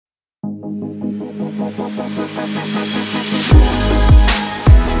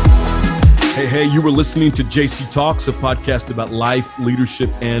Hey, you were listening to JC Talks, a podcast about life, leadership,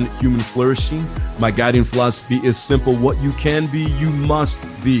 and human flourishing. My guiding philosophy is simple. What you can be, you must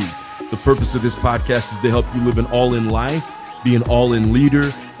be. The purpose of this podcast is to help you live an all-in life, be an all-in leader,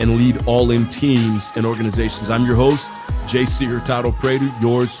 and lead all-in teams and organizations. I'm your host, JC Hurtado Pradu,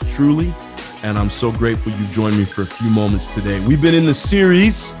 yours truly, and I'm so grateful you've joined me for a few moments today. We've been in the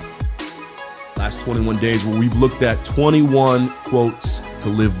series, last 21 days, where we've looked at 21 quotes to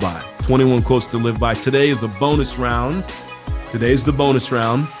live by. 21 quotes to live by. Today is a bonus round. Today's the bonus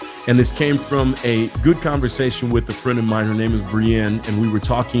round. And this came from a good conversation with a friend of mine. Her name is Brienne. And we were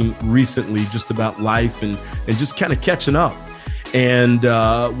talking recently just about life and just kind of catching up. And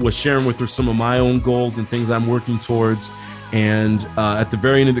was sharing with her some of my own goals and things I'm working towards. And at the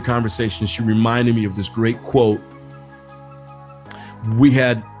very end of the conversation, she reminded me of this great quote. We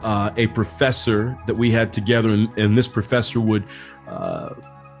had a professor that we had together, and this professor would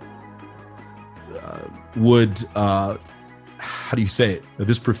how do you say it?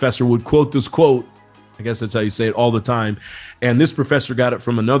 This professor would quote this quote. I guess that's how you say it all the time. And this professor got it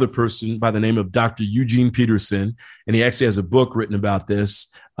from another person by the name of Dr. Eugene Peterson. And he actually has a book written about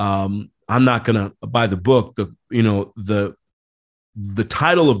this. I'm not going to buy the book. The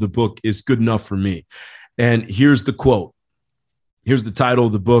title of the book is good enough for me. And here's the quote. Here's the title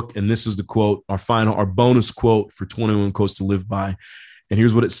of the book. And this is the quote, our bonus quote for 21 quotes to live by. And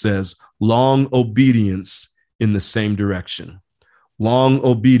here's what it says: long obedience in the same direction. Long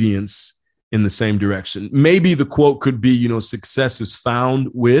obedience in the same direction. Maybe the quote could be, success is found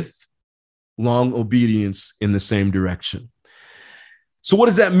with long obedience in the same direction. So what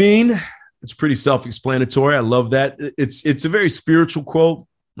does that mean? It's pretty self-explanatory. I love that. It's a very spiritual quote,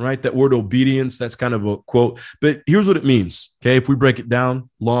 right? That word obedience, that's kind of a quote. But here's what it means, okay? If we break it down,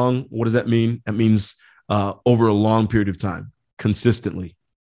 long, what does that mean? That means over a long period of time. Consistently.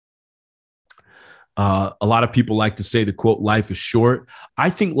 A lot of people like to say the quote, life is short.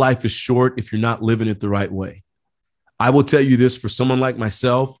 I think life is short if you're not living it the right way. I will tell you this, for someone like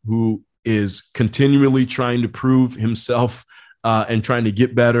myself who is continually trying to prove himself and trying to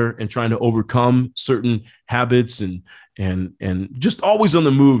get better and trying to overcome certain habits and just always on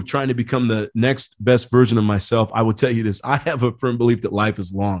the move, trying to become the next best version of myself. I will tell you this. I have a firm belief that life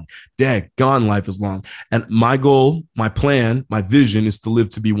is long. Daggone, life is long. And my goal, my plan, my vision is to live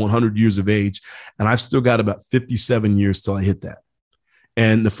to be 100 years of age. And I've still got about 57 years till I hit that.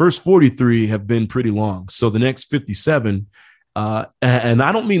 And the first 43 have been pretty long. So the next 57, and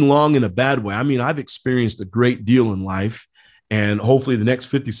I don't mean long in a bad way. I mean, I've experienced a great deal in life. And hopefully the next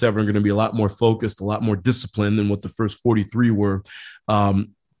 57 are going to be a lot more focused, a lot more disciplined than what the first 43 were.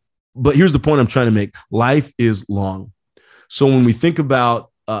 But here's the point I'm trying to make. Life is long. So when we think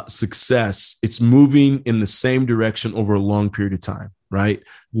about success, it's moving in the same direction over a long period of time, right?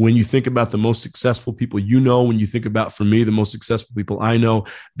 When you think about the most successful people when you think about, for me, the most successful people I know,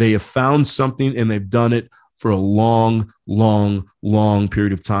 they have found something and they've done it for a long, long, long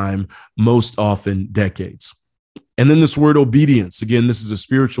period of time, most often decades. And then this word obedience, again, this is a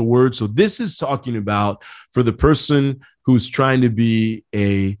spiritual word. So this is talking about for the person who's trying to be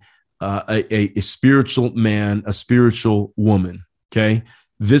a spiritual man, a spiritual woman. Okay.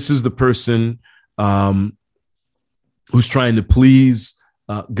 This is the person who's trying to please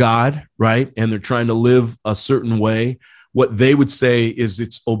God, right? And they're trying to live a certain way. What they would say is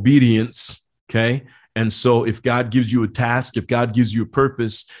it's obedience. Okay. And so if God gives you a task, if God gives you a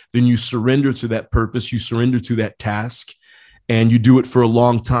purpose, then you surrender to that purpose, you surrender to that task, and you do it for a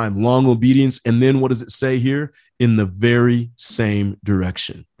long time, long obedience. And then what does it say here? In the very same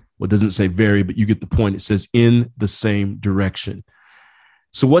direction. Well, it doesn't say very, but you get the point. It says in the same direction.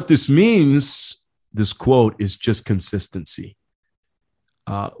 So what this means, this quote, is just consistency.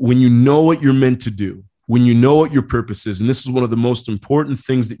 When you know what you're meant to do, when you know what your purpose is, and this is one of the most important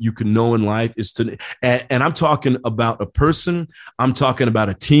things that you can know in life is to, and I'm talking about a person, I'm talking about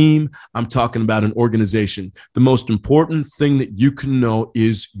a team, I'm talking about an organization. The most important thing that you can know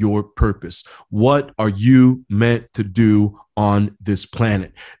is your purpose. What are you meant to do on this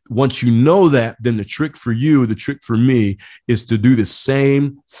planet? Once you know that, then the trick for you, the trick for me is to do the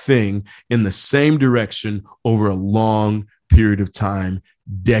same thing in the same direction over a long period of time,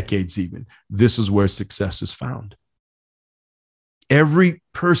 decades even. This is where success is found. Every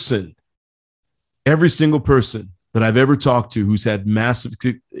single person that I've ever talked to who's had massive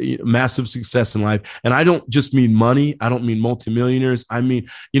success in life, and I don't just mean money, I don't mean multimillionaires. I mean,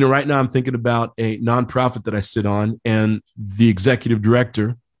 right now I'm thinking about a nonprofit that I sit on, and the executive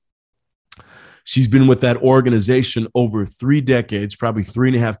director, She's been with that organization over 3 decades, probably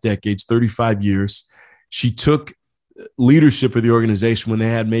 3.5 decades, 35 years. She took leadership of the organization when they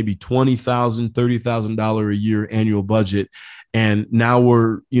had maybe $20,000, $30,000 a year annual budget. And now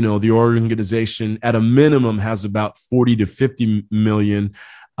the organization at a minimum has about 40 to 50 million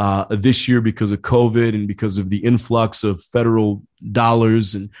this year because of COVID and because of the influx of federal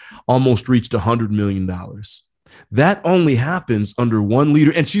dollars, and almost reached $100 million. That only happens under one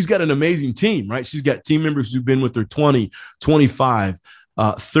leader. And she's got an amazing team, right? She's got team members who've been with her 20, 25,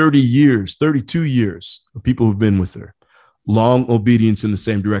 30 years, 32 years of people who've been with her. Long obedience in the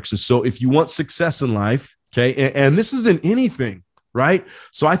same direction. So if you want success in life, okay, and this isn't anything, right?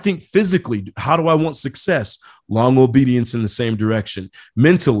 So I think physically, how do I want success? Long obedience in the same direction.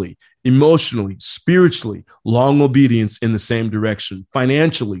 Mentally, emotionally, spiritually, long obedience in the same direction.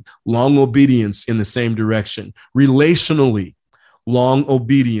 Financially, long obedience in the same direction. Relationally, long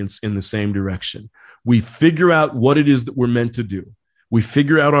obedience in the same direction. We figure out what it is that we're meant to do. We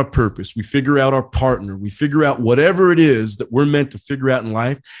figure out our purpose. We figure out our partner. We figure out whatever it is that we're meant to figure out in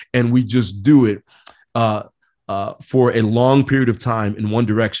life, and we just do it for a long period of time in one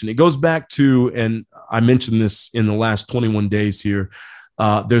direction. It goes back to, and I mentioned this in the last 21 days here,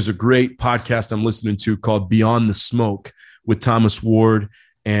 there's a great podcast I'm listening to called Beyond the Smoke with Thomas Ward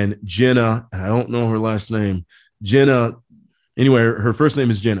and Jenna. I don't know her last name. Jenna, anyway, her first name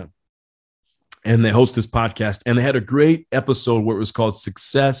is Jenna. And they host this podcast, and they had a great episode where it was called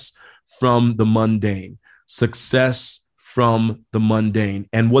Success from the Mundane. Success from the mundane.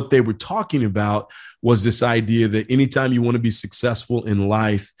 And what they were talking about was this idea that anytime you want to be successful in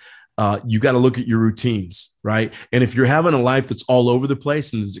life, you got to look at your routines, right? And if you're having a life that's all over the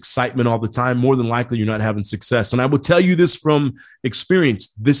place and there's excitement all the time, more than likely you're not having success. And I will tell you this from experience.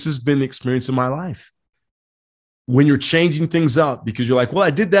 This has been the experience of my life. When you're changing things up because you're like, well, I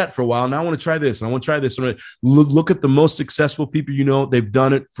did that for a while. Now I want to try this. And I want to try this. And look at the most successful people, they've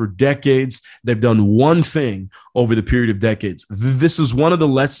done it for decades. They've done one thing over the period of decades. This is one of the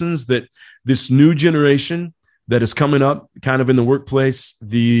lessons that this new generation that is coming up kind of in the workplace,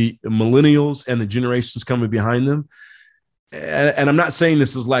 the millennials and the generations coming behind them. And I'm not saying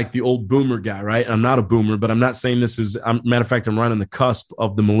this is like the old boomer guy, right? I'm not a boomer, but I'm not saying this is, matter of fact, I'm right on the cusp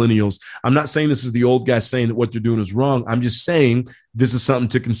of the millennials. I'm not saying this is the old guy saying that what they're doing is wrong. I'm just saying this is something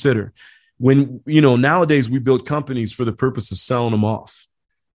to consider. When, nowadays we build companies for the purpose of selling them off.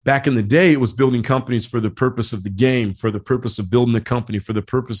 Back in the day, it was building companies for the purpose of the game, for the purpose of building the company, for the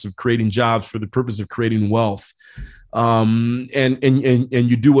purpose of creating jobs, for the purpose of creating wealth. And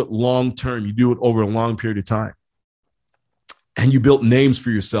you do it long term. You do it over a long period of time. And you built names for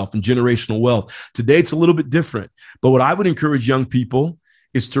yourself and generational wealth. Today, it's a little bit different. But what I would encourage young people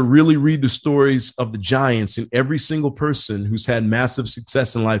is to really read the stories of the giants in every single person who's had massive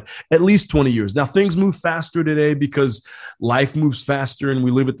success in life, at least 20 years. Now, things move faster today because life moves faster and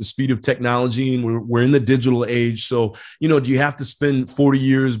we live at the speed of technology and we're in the digital age. So, do you have to spend 40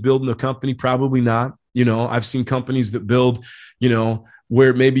 years building a company? Probably not. I've seen companies that build,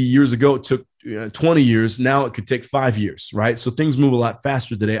 where maybe years ago it took 20 years. Now it could take 5 years, right? So things move a lot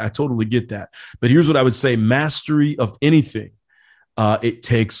faster today. I totally get that. But here's what I would say. Mastery of anything, it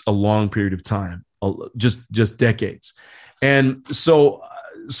takes a long period of time, just decades. And so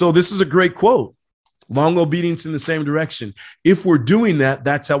this is a great quote. Long obedience in the same direction. If we're doing that,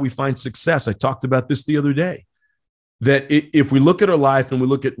 that's how we find success. I talked about this the other day. That if we look at our life and we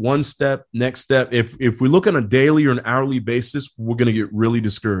look at one step, next step, if we look on a daily or an hourly basis, we're going to get really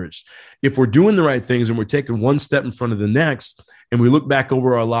discouraged. If we're doing the right things and we're taking one step in front of the next, and we look back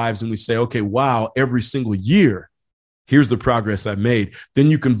over our lives and we say, okay, wow, every single year, here's the progress I've made.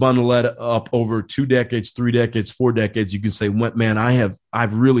 Then you can bundle that up over 2 decades, 3 decades, 4 decades. You can say, man,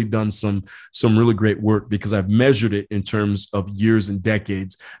 I've really done some really great work because I've measured it in terms of years and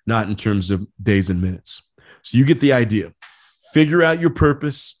decades, not in terms of days and minutes. So you get the idea. Figure out your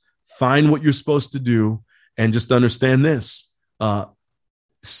purpose, find what you're supposed to do, and just understand this.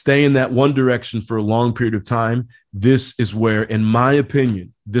 Stay in that one direction for a long period of time. This is where, in my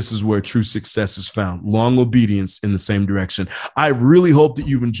opinion, this is where true success is found. Long obedience in the same direction. I really hope that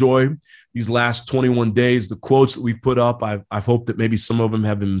you've enjoyed these last 21 days, the quotes that we've put up. I've hoped that maybe some of them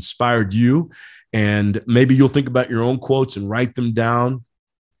have inspired you, and maybe you'll think about your own quotes and write them down.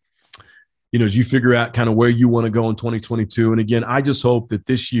 As you figure out kind of where you want to go in 2022. And again, I just hope that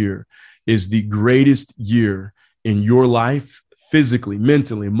this year is the greatest year in your life, physically,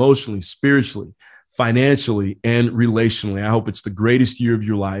 mentally, emotionally, spiritually, financially, and relationally. I hope it's the greatest year of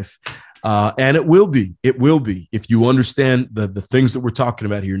your life. And it will be if you understand the things that we're talking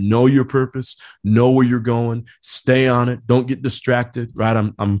about here. Know your purpose, know where you're going, stay on it. Don't get distracted,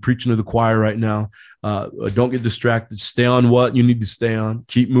 right? I'm preaching to the choir right now. Don't get distracted. Stay on what you need to stay on.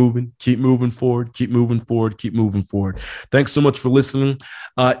 Keep moving forward. Thanks so much for listening.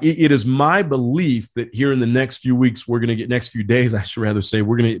 It is my belief that here in the next few weeks, next few days, I should rather say,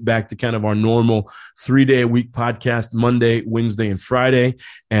 we're going to get back to kind of our normal 3-day-a-week podcast, Monday, Wednesday, and Friday.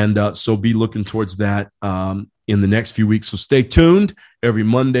 And so be looking towards that in the next few weeks. So stay tuned. Every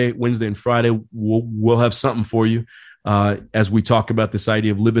Monday, Wednesday, and Friday, we'll have something for you as we talk about this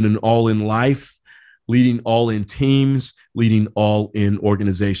idea of living an all-in life, leading all-in teams, leading all-in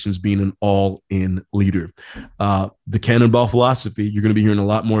organizations, being an all-in leader. The Cannonball philosophy, you're going to be hearing a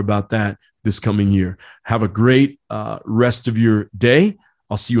lot more about that this coming year. Have a great rest of your day.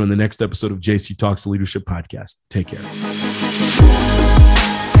 I'll see you on the next episode of JC Talks, the Leadership Podcast. Take care.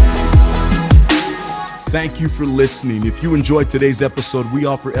 Thank you for listening. If you enjoyed today's episode, we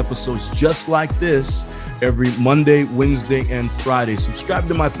offer episodes just like this every Monday, Wednesday, and Friday. Subscribe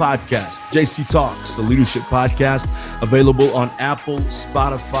to my podcast, JC Talks, the Leadership Podcast, available on Apple,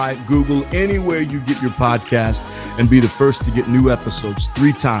 Spotify, Google, anywhere you get your podcast, and be the first to get new episodes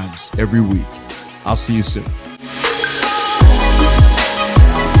 3 times every week. I'll see you soon.